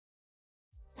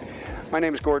My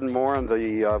name is Gordon Moore. I'm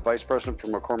the Vice President for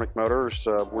McCormick Motors.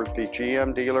 We're the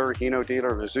GM dealer, Hino dealer,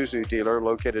 and Isuzu dealer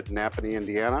located in Nappanee,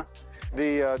 Indiana.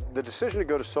 The decision to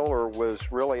go to solar was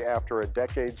really after a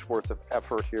decade's worth of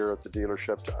effort here at the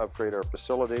dealership to upgrade our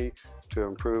facility, to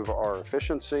improve our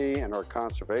efficiency and our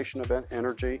conservation of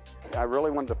energy. I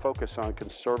really wanted to focus on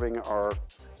conserving our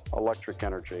electric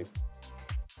energy.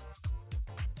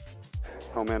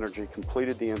 Home Energy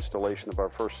completed the installation of our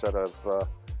first set of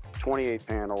 28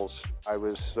 panels. I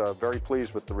was very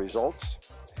pleased with the results.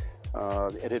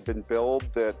 It had been billed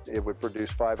that it would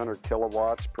produce 500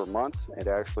 kilowatts per month. It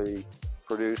actually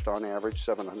produced on average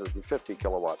 750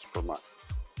 kilowatts per month.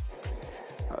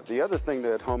 The other thing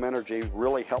that Home Energy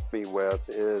really helped me with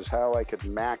is how I could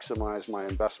maximize my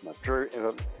investment.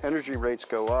 As energy rates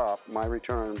go up, my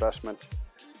return on investment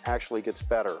actually gets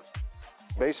better.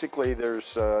 Basically,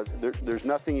 there's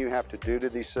nothing you have to do to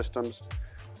these systems.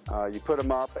 You put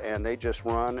them up and they just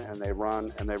run and they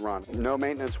run and they run. No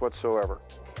maintenance whatsoever.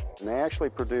 And they actually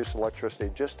produce electricity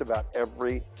just about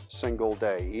every single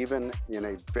day. Even in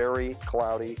a very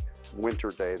cloudy winter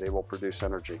day, they will produce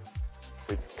energy.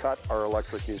 We've cut our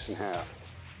electric use in half.